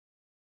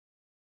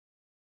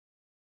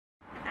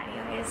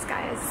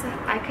Guys,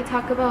 I could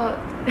talk about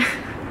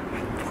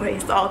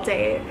boys all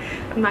day.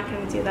 I'm not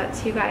gonna do that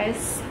to you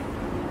guys.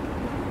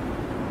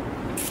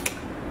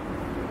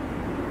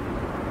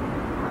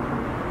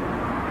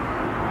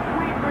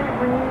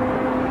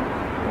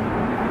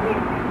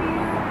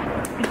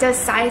 Does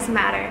size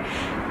matter?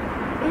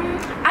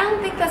 I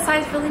don't think that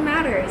size really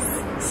matters.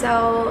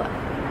 So,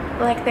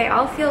 like, they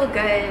all feel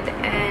good,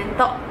 and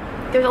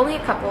there's only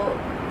a couple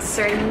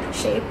certain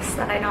shapes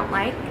that I don't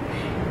like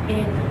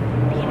in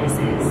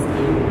penises.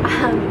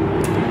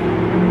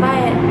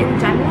 But in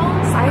general,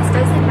 size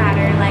doesn't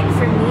matter. Like,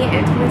 for me,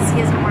 intimacy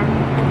is more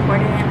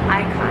important.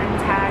 Eye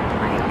contact,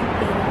 like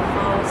being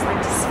close, like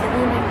just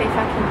feeling like they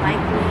fucking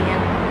like me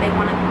and they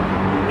want to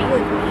be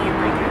with me, and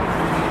like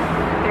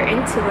they're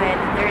into it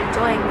and they're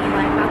enjoying me.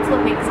 Like, that's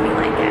what makes me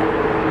like it.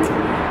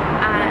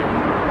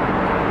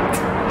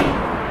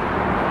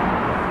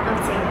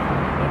 Let's see,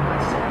 any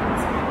questions?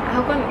 I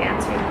hope I'm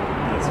answering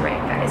these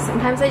right, guys.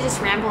 Sometimes I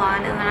just ramble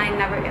on and then I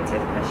never answer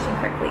the question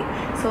correctly,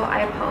 so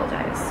I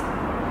apologize.